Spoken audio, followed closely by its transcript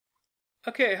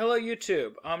Okay, hello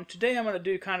YouTube. Today I'm going to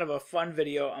do kind of a fun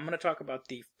video. I'm going to talk about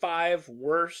the 5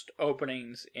 worst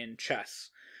openings in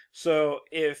chess. So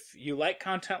if you like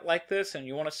content like this and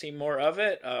you want to see more of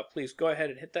it, please go ahead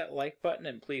and hit that like button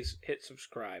and please hit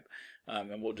subscribe.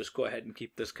 And we'll just go ahead and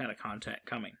keep this kind of content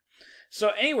coming. So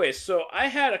anyways, so I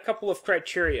had a couple of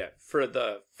criteria for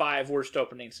the 5 worst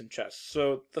openings in chess.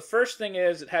 So the first thing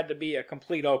is it had to be a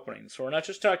complete opening. So we're not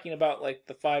just talking about like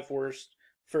the 5 worst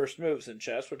first moves in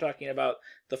chess. We're talking about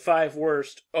the 5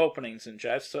 worst openings in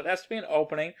chess. So it has to be an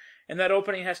opening, and that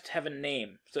opening has to have a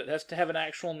name. So it has to have an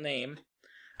actual name.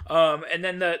 And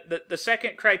then the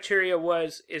second criteria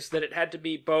is that it had to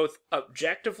be both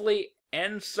objectively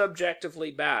and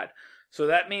subjectively bad. So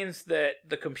that means that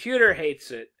the computer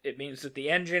hates it. It means that the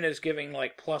engine is giving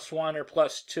like +1 or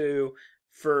 +2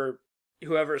 for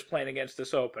whoever is playing against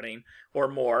this opening, or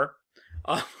more.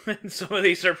 And some of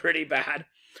these are pretty bad.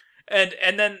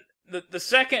 And then the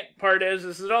second part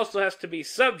is it also has to be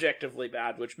subjectively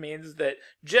bad, which means that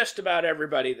just about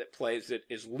everybody that plays it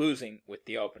is losing with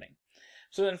the opening.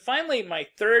 So then finally, my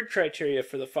third criteria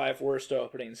for the 5 worst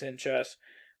openings in chess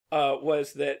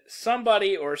was that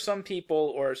somebody or some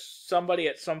people or somebody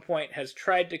at some point has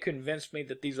tried to convince me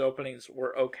that these openings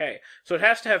were okay. So it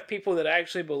has to have people that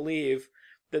actually believe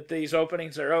that these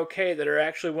openings are okay, that are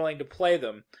actually willing to play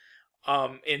them.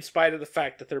 In spite of the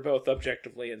fact that they're both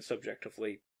objectively and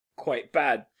subjectively quite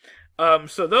bad.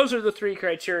 So those are the 3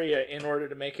 criteria in order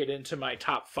to make it into my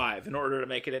top 5, in order to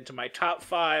make it into my top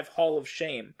 5 Hall of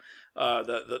Shame,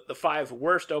 the 5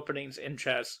 worst openings in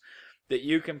chess that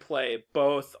you can play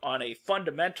both on a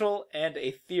fundamental and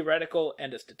a theoretical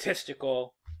and a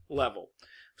statistical level.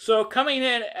 So coming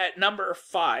in at number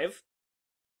 5,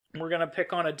 we're going to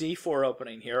pick on a d4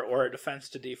 opening here, or a defense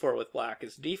to d4 with black,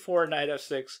 is d4, knight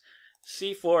f6,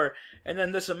 c4, and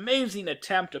then this amazing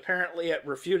attempt apparently at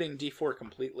refuting d4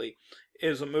 completely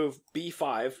is a move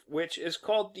b5, which is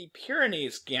called the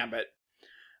Pyrenees Gambit.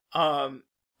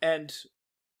 And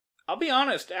I'll be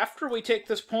honest, after we take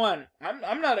this pawn,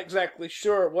 I'm not exactly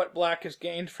sure what black has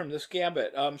gained from this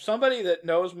gambit. Somebody that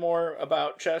knows more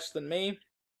about chess than me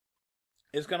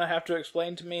is going to have to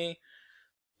explain to me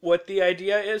what the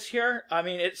idea is here. I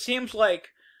mean, it seems like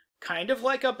kind of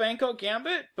like a Banco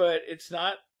Gambit, but it's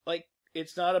not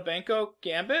a Banco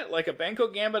Gambit. Like a Banco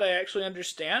Gambit I actually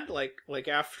understand, like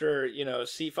after,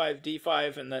 c5,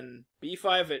 d5, and then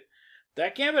b5,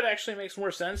 that gambit actually makes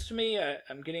more sense to me.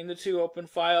 I'm getting the 2 open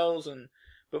files,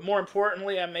 but more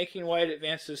importantly, I'm making white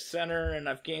advance to center, and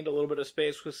I've gained a little bit of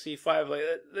space with c5. Like,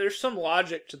 there's some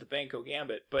logic to the Banco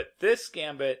Gambit, but this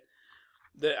gambit,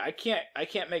 I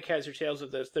can't make heads or tails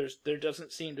of this. There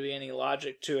doesn't seem to be any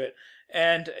logic to it.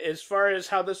 And as far as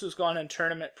how this has gone in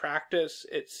tournament practice,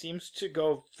 it seems to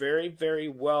go very, very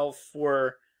well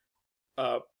for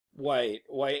white.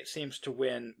 White seems to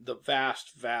win the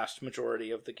vast, vast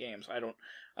majority of the games. I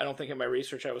don't think in my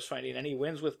research I was finding any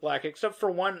wins with black, except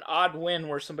for one odd win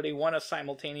where somebody won a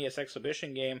simultaneous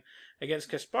exhibition game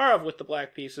against Kasparov with the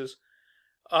black pieces,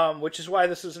 which is why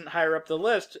this isn't higher up the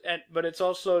list. But it's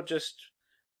also just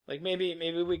like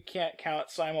maybe we can't count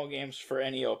simul games for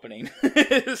any opening.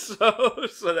 so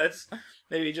that's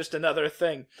maybe just another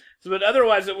thing. But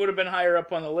otherwise it would have been higher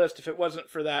up on the list if it wasn't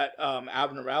for that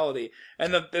abnormality.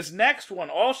 And this next one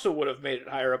also would have made it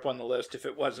higher up on the list if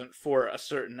it wasn't for a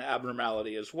certain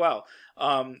abnormality as well.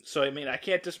 So I mean, I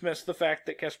can't dismiss the fact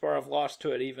that Kasparov lost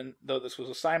to it, even though this was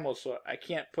a simul, so I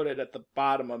can't put it at the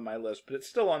bottom of my list, but it's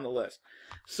still on the list.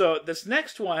 So this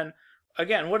next one,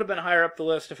 again, would have been higher up the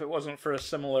list if it wasn't for a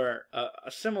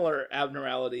similar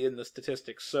abnormality in the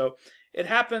statistics. So it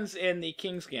happens in the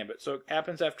King's Gambit. So it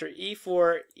happens after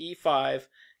e4, e5,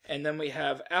 and then we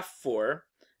have f4,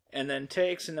 and then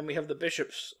takes, and then we have the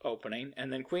bishop's opening,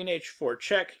 and then queen h4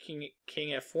 check, king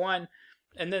f1,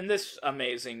 and then this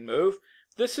amazing move.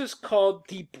 This is called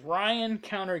the Brian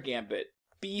counter gambit,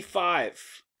 b5.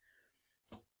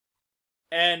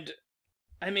 And,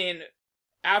 I mean,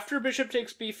 after bishop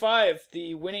takes b5,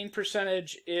 the winning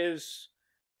percentage is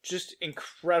just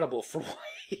incredible for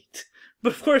white.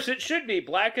 But of course it should be.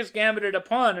 Black has gambited a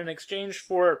pawn in exchange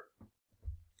for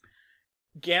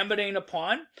gambiting a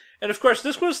pawn. And of course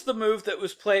this was the move that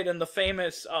was played in the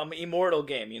famous Immortal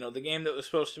game. The game that was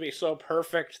supposed to be so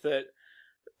perfect that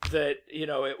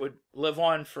it would live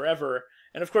on forever.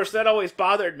 And of course that always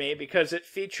bothered me because it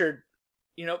featured,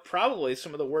 probably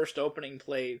some of the worst opening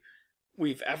play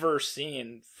we've ever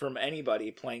seen from anybody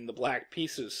playing the black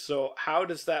pieces. So how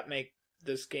does that make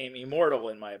this game immortal,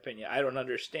 in my opinion? I don't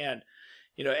understand.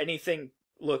 Anything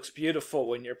looks beautiful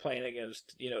when you're playing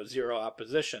against, zero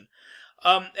opposition.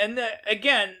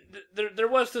 Again, there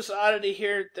was this oddity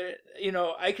here that, you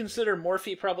know, I consider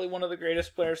Morphy probably one of the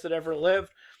greatest players that ever lived.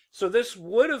 So this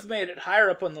would have made it higher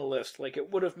up on the list. Like, it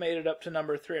would have made it up to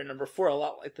number 3 or number 4, a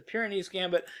lot like the Pyrenees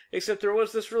Gambit, except there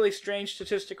was this really strange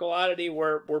statistical oddity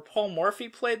where Paul Morphy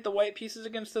played the white pieces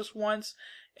against us once,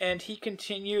 and he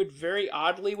continued very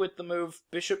oddly with the move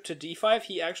bishop to d5.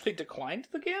 He actually declined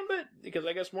the gambit, because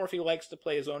I guess Morphy likes to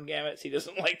play his own gambits. He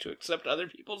doesn't like to accept other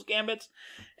people's gambits.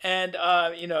 And,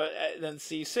 you know, then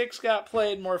c6 got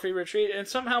played, Morphy retreated, and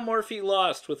somehow Morphy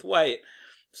lost with white.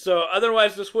 So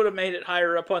otherwise this would have made it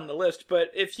higher up on the list.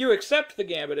 But if you accept the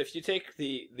gambit, if you take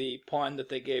the pawn that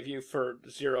they gave you for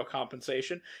 0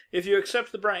 compensation, if you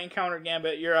accept the Brian counter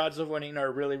gambit, your odds of winning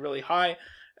are really, really high.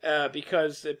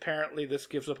 Because apparently this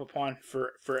gives up a pawn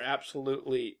for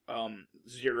absolutely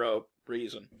 0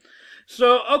 reason.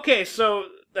 So, okay, so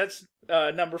that's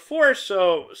number 4.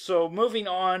 So moving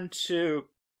on to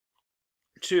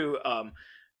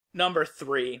number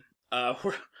 3.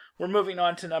 We're moving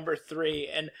on to number 3,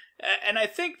 and I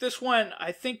think this one,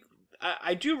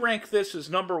 I do rank this as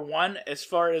number 1 as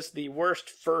far as the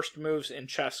worst first moves in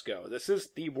chess go. This is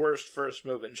the worst first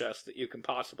move in chess that you can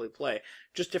possibly play.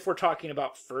 Just if we're talking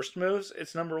about first moves,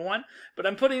 it's number 1. But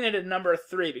I'm putting it at number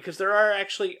 3 because there are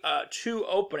actually 2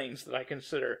 openings that I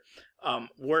consider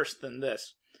worse than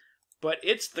this. But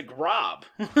it's the Grob.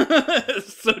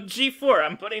 So G4,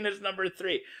 I'm putting as number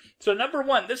 3. So number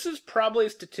 1, this is probably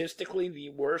statistically the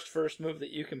worst first move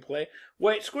that you can play.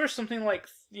 White scores something like,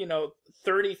 you know,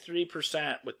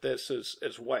 33% with this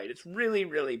as white. It's really,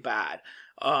 really bad.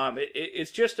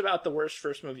 It's just about the worst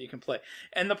first move you can play.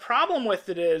 And the problem with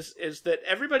it is that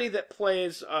everybody that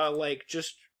plays like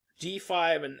just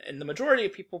D5, and the majority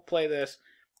of people play this,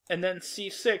 and then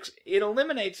c6, it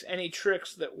eliminates any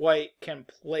tricks that white can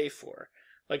play for.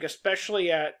 Like,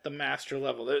 especially at the master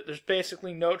level. There's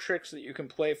basically no tricks that you can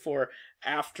play for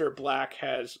after black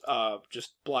has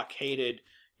just blockaded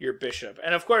your bishop.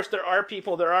 And of course, there are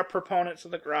proponents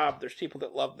of the Grob. There's people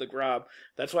that love the Grob.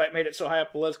 That's why it made it so high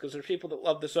up the list, because there's people that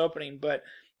love this opening. But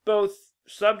both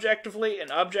subjectively and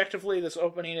objectively, this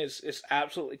opening is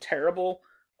absolutely terrible.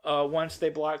 Once they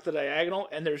block the diagonal,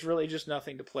 and there's really just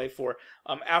nothing to play for.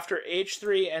 After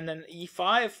h3 and then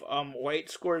e5, white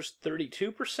scores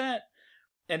 32%,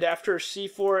 and after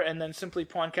c4 and then simply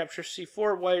pawn capture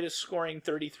c4, white is scoring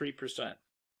 33%.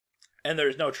 And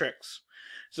there's no tricks.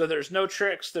 So there's no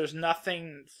tricks, there's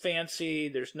nothing fancy,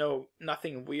 there's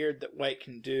nothing weird that white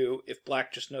can do if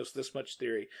black just knows this much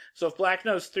theory. So if black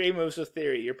knows 3 moves of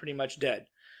theory, you're pretty much dead.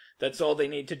 That's all they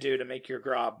need to do to make your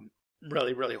Grob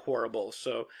really, really horrible.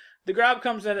 So the Grob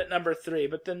comes in at number 3,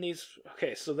 but then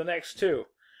so the next two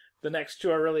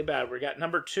are really bad. We got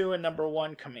number 2 and number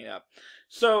 1 coming up.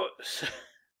 So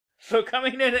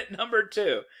coming in at number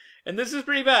 2, and this is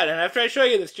pretty bad. And after I show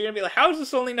you this, you're gonna be like, how is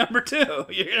this only number 2?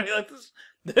 You're gonna be like,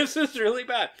 this is really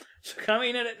bad. So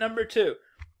coming in at number 2,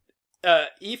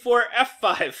 e4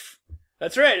 f5.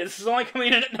 That's right, this is only coming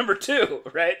in at number 2,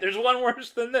 right? There's one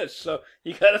worse than this, so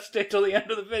you gotta stick till the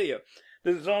end of the video.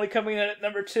 This is only coming in at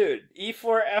number 2.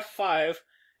 e4, f5.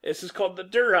 This is called the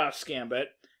Duras Gambit.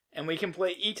 And we can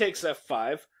play e takes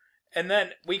f5. And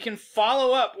then we can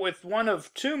follow up with one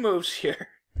of 2 moves here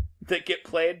that get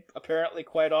played apparently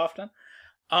quite often.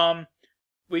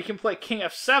 We can play king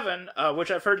f7,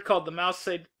 which I've heard called the Mao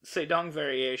Zedong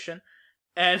variation.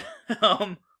 And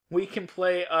we can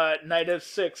play knight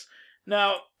f6.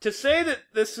 Now, to say that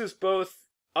this is both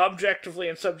objectively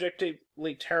and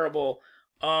subjectively terrible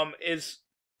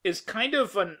is kind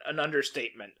of an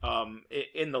understatement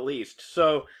in the least.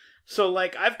 So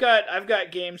like I've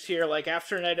got games here like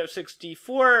after knight f6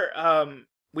 d4,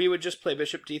 we would just play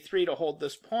bishop d3 to hold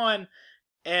this pawn,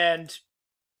 and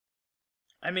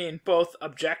I mean, both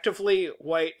objectively,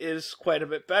 white is quite a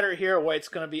bit better here. White's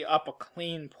going to be up a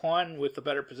clean pawn with a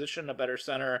better position, a better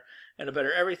center, and a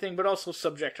better everything. But also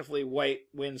subjectively, white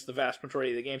wins the vast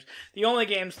majority of the games. The only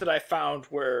games that I found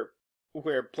where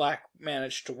black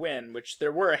managed to win, which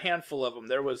there were a handful of them,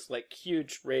 there was like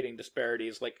huge rating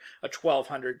disparities, like a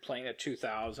 1200 playing a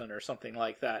 2000 or something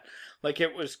like that. Like,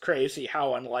 it was crazy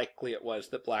how unlikely it was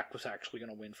that black was actually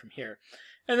going to win from here.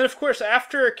 And then, of course,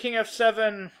 after king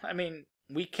f7, I mean,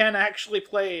 we can actually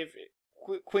play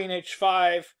queen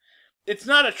h5. It's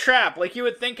not a trap. Like, you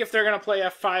would think if they're going to play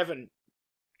f5 and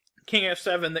king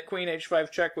f7 that queen h5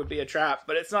 check would be a trap,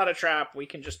 but it's not a trap. We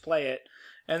can just play it.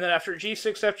 And then after g6,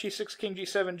 fg6, king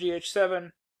g7,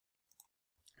 gh7,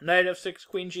 knight f6,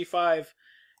 queen g5,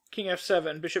 king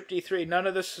f7, bishop d3, none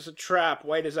of this is a trap.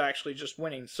 White is actually just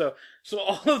winning. So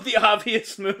all of the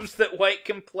obvious moves that white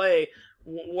can play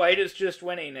White is just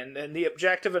winning, and the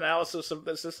objective analysis of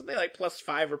this is something like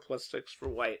 +5 or +6 for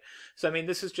white. So, I mean,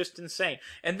 this is just insane.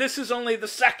 And this is only the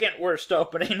second worst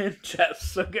opening in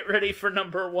chess, so get ready for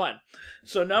number one.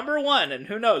 So, number one, and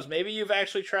who knows, maybe you've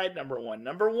actually tried number one.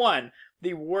 Number one,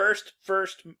 the worst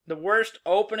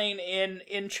opening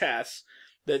in chess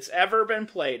that's ever been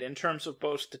played in terms of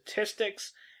both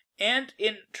statistics and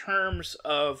in terms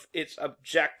of its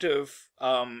objective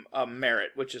merit,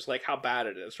 which is like how bad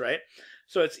it is, right?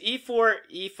 So it's e4,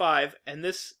 e5, and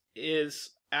this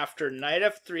is after knight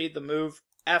f3, the move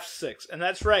f6. And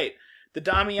that's right, the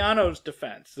Damiano's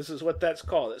defense. This is what that's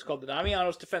called. It's called the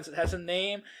Damiano's defense. It has a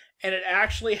name, and it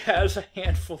actually has a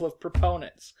handful of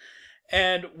proponents.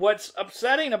 And what's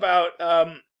upsetting about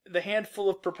the handful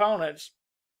of proponents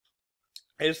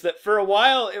is that for a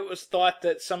while it was thought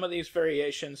that some of these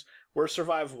variations were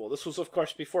survivable. This was, of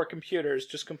course, before computers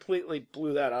just completely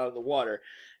blew that out of the water.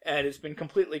 And it's been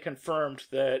completely confirmed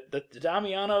that the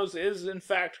Damiano's is, in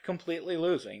fact, completely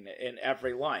losing in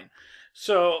every line.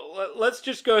 So let's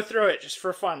just go through it just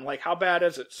for fun. Like, how bad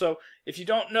is it? So if you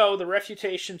don't know the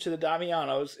refutation to the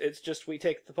Damiano's, it's just we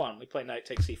take the pawn. We play knight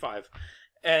takes e5.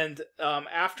 And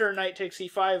after knight takes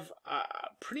e5,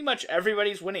 pretty much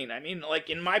everybody's winning. I mean, like,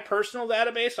 in my personal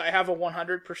database, I have a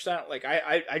 100%. Like,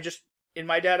 I just, in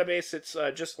my database, it's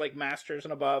just like masters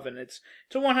and above, and it's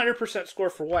a 100%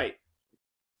 score for white.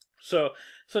 So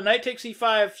knight takes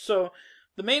e5. So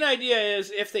the main idea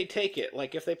is if they take it,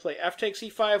 like if they play f takes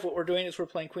e5, what we're doing is we're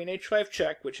playing queen h5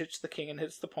 check, which hits the king and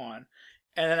hits the pawn.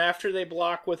 And then after they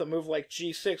block with a move like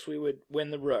g6, we would win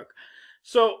the rook.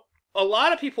 So a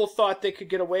lot of people thought they could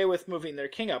get away with moving their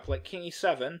king up, like king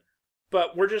e7,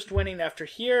 but we're just winning after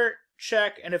here,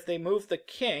 check, and if they move the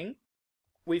king,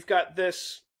 we've got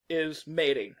this is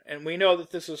mating. And we know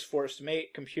that this is forced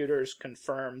mate. Computers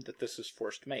confirm that this is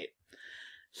forced mate.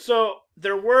 So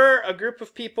there were a group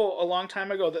of people a long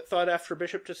time ago that thought after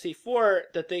bishop to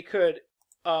c4 that they could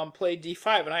play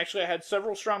d5. And I had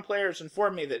several strong players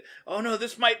inform me that, oh no,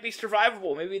 this might be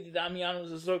survivable. Maybe the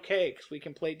Damiano's is okay because we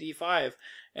can play d5.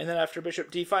 And then after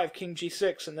bishop d5, king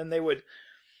g6, and then they would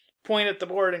point at the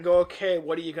board and go, okay,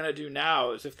 what are you going to do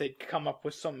now? As if they'd come up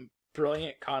with some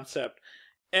brilliant concept.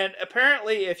 And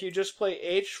apparently, if you just play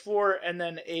h4 and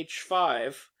then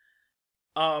h5,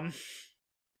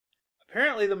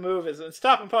 apparently the move is, and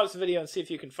stop and pause the video and see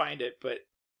if you can find it, but,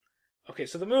 okay,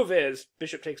 so the move is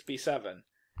bishop takes b7.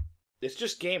 It's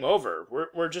just game over.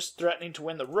 We're just threatening to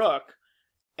win the rook,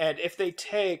 and if they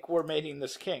take, we're mating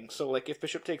this king. So, like, if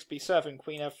bishop takes b7,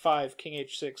 queen f5, king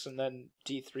h6, and then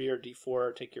d3 or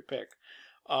d4, take your pick.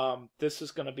 This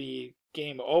is going to be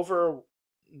game over.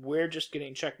 We're just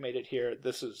getting checkmated here.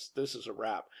 This is a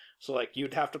wrap. So, like,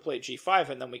 you'd have to play g5,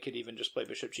 and then we could even just play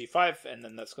bishop g5, and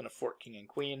then that's going to fork king and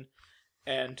queen,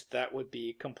 and that would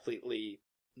be completely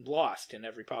lost in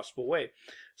every possible way.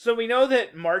 So we know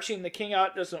that marching the king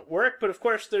out doesn't work, but of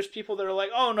course there's people that are like,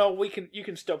 oh no, you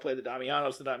can still play the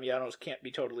Damiano's. The Damiano's can't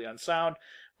be totally unsound.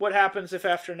 What happens if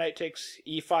after knight takes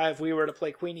e5 we were to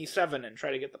play queen e7 and try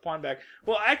to get the pawn back?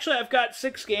 Well, actually I've got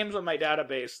 6 games on my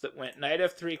database that went knight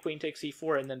f3, queen takes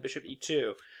e4, and then bishop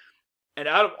e2. And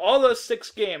out of all those 6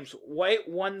 games, white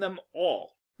won them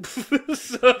all.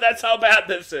 So that's how bad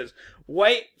this is.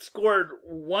 White scored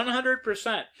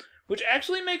 100%, which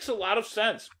actually makes a lot of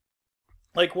sense.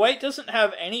 Like, white doesn't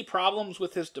have any problems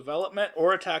with his development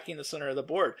or attacking the center of the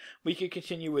board. We could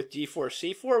continue with d4,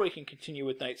 c4. We can continue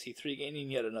with knight c3,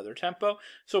 gaining yet another tempo.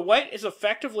 So white is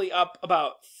effectively up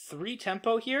about 3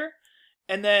 tempo here,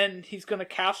 and then he's going to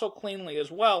castle cleanly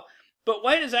as well. But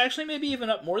white is actually maybe even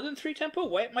up more than 3 tempo.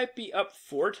 White might be up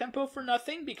 4 tempo for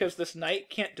nothing because this knight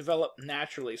can't develop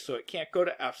naturally, so it can't go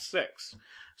to f6.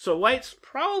 So white's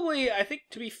probably, I think,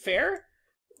 to be fair,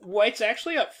 white's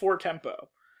actually up 4 tempo.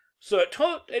 So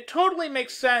it totally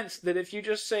makes sense that if you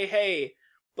just say, hey,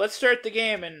 let's start the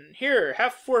game and here,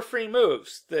 have 4 free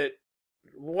moves, that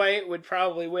white would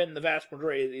probably win the vast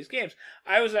majority of these games.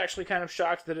 I was actually kind of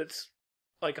shocked that it's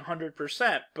like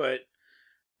 100%, but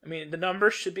I mean, the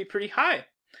numbers should be pretty high.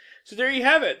 So there you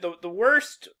have it. The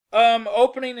worst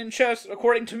opening in chess,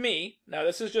 according to me, now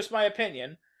this is just my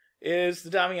opinion, is the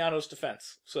Damiano's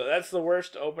defense. So that's the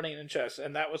worst opening in chess,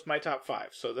 and that was my top 5.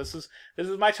 So this is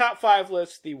my top 5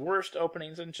 list, the worst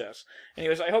openings in chess.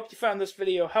 Anyways, I hope you found this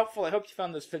video helpful. I hope you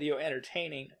found this video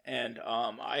entertaining, and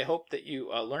I hope that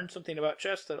you learned something about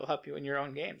chess that'll help you in your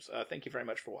own games. Thank you very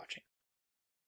much for watching.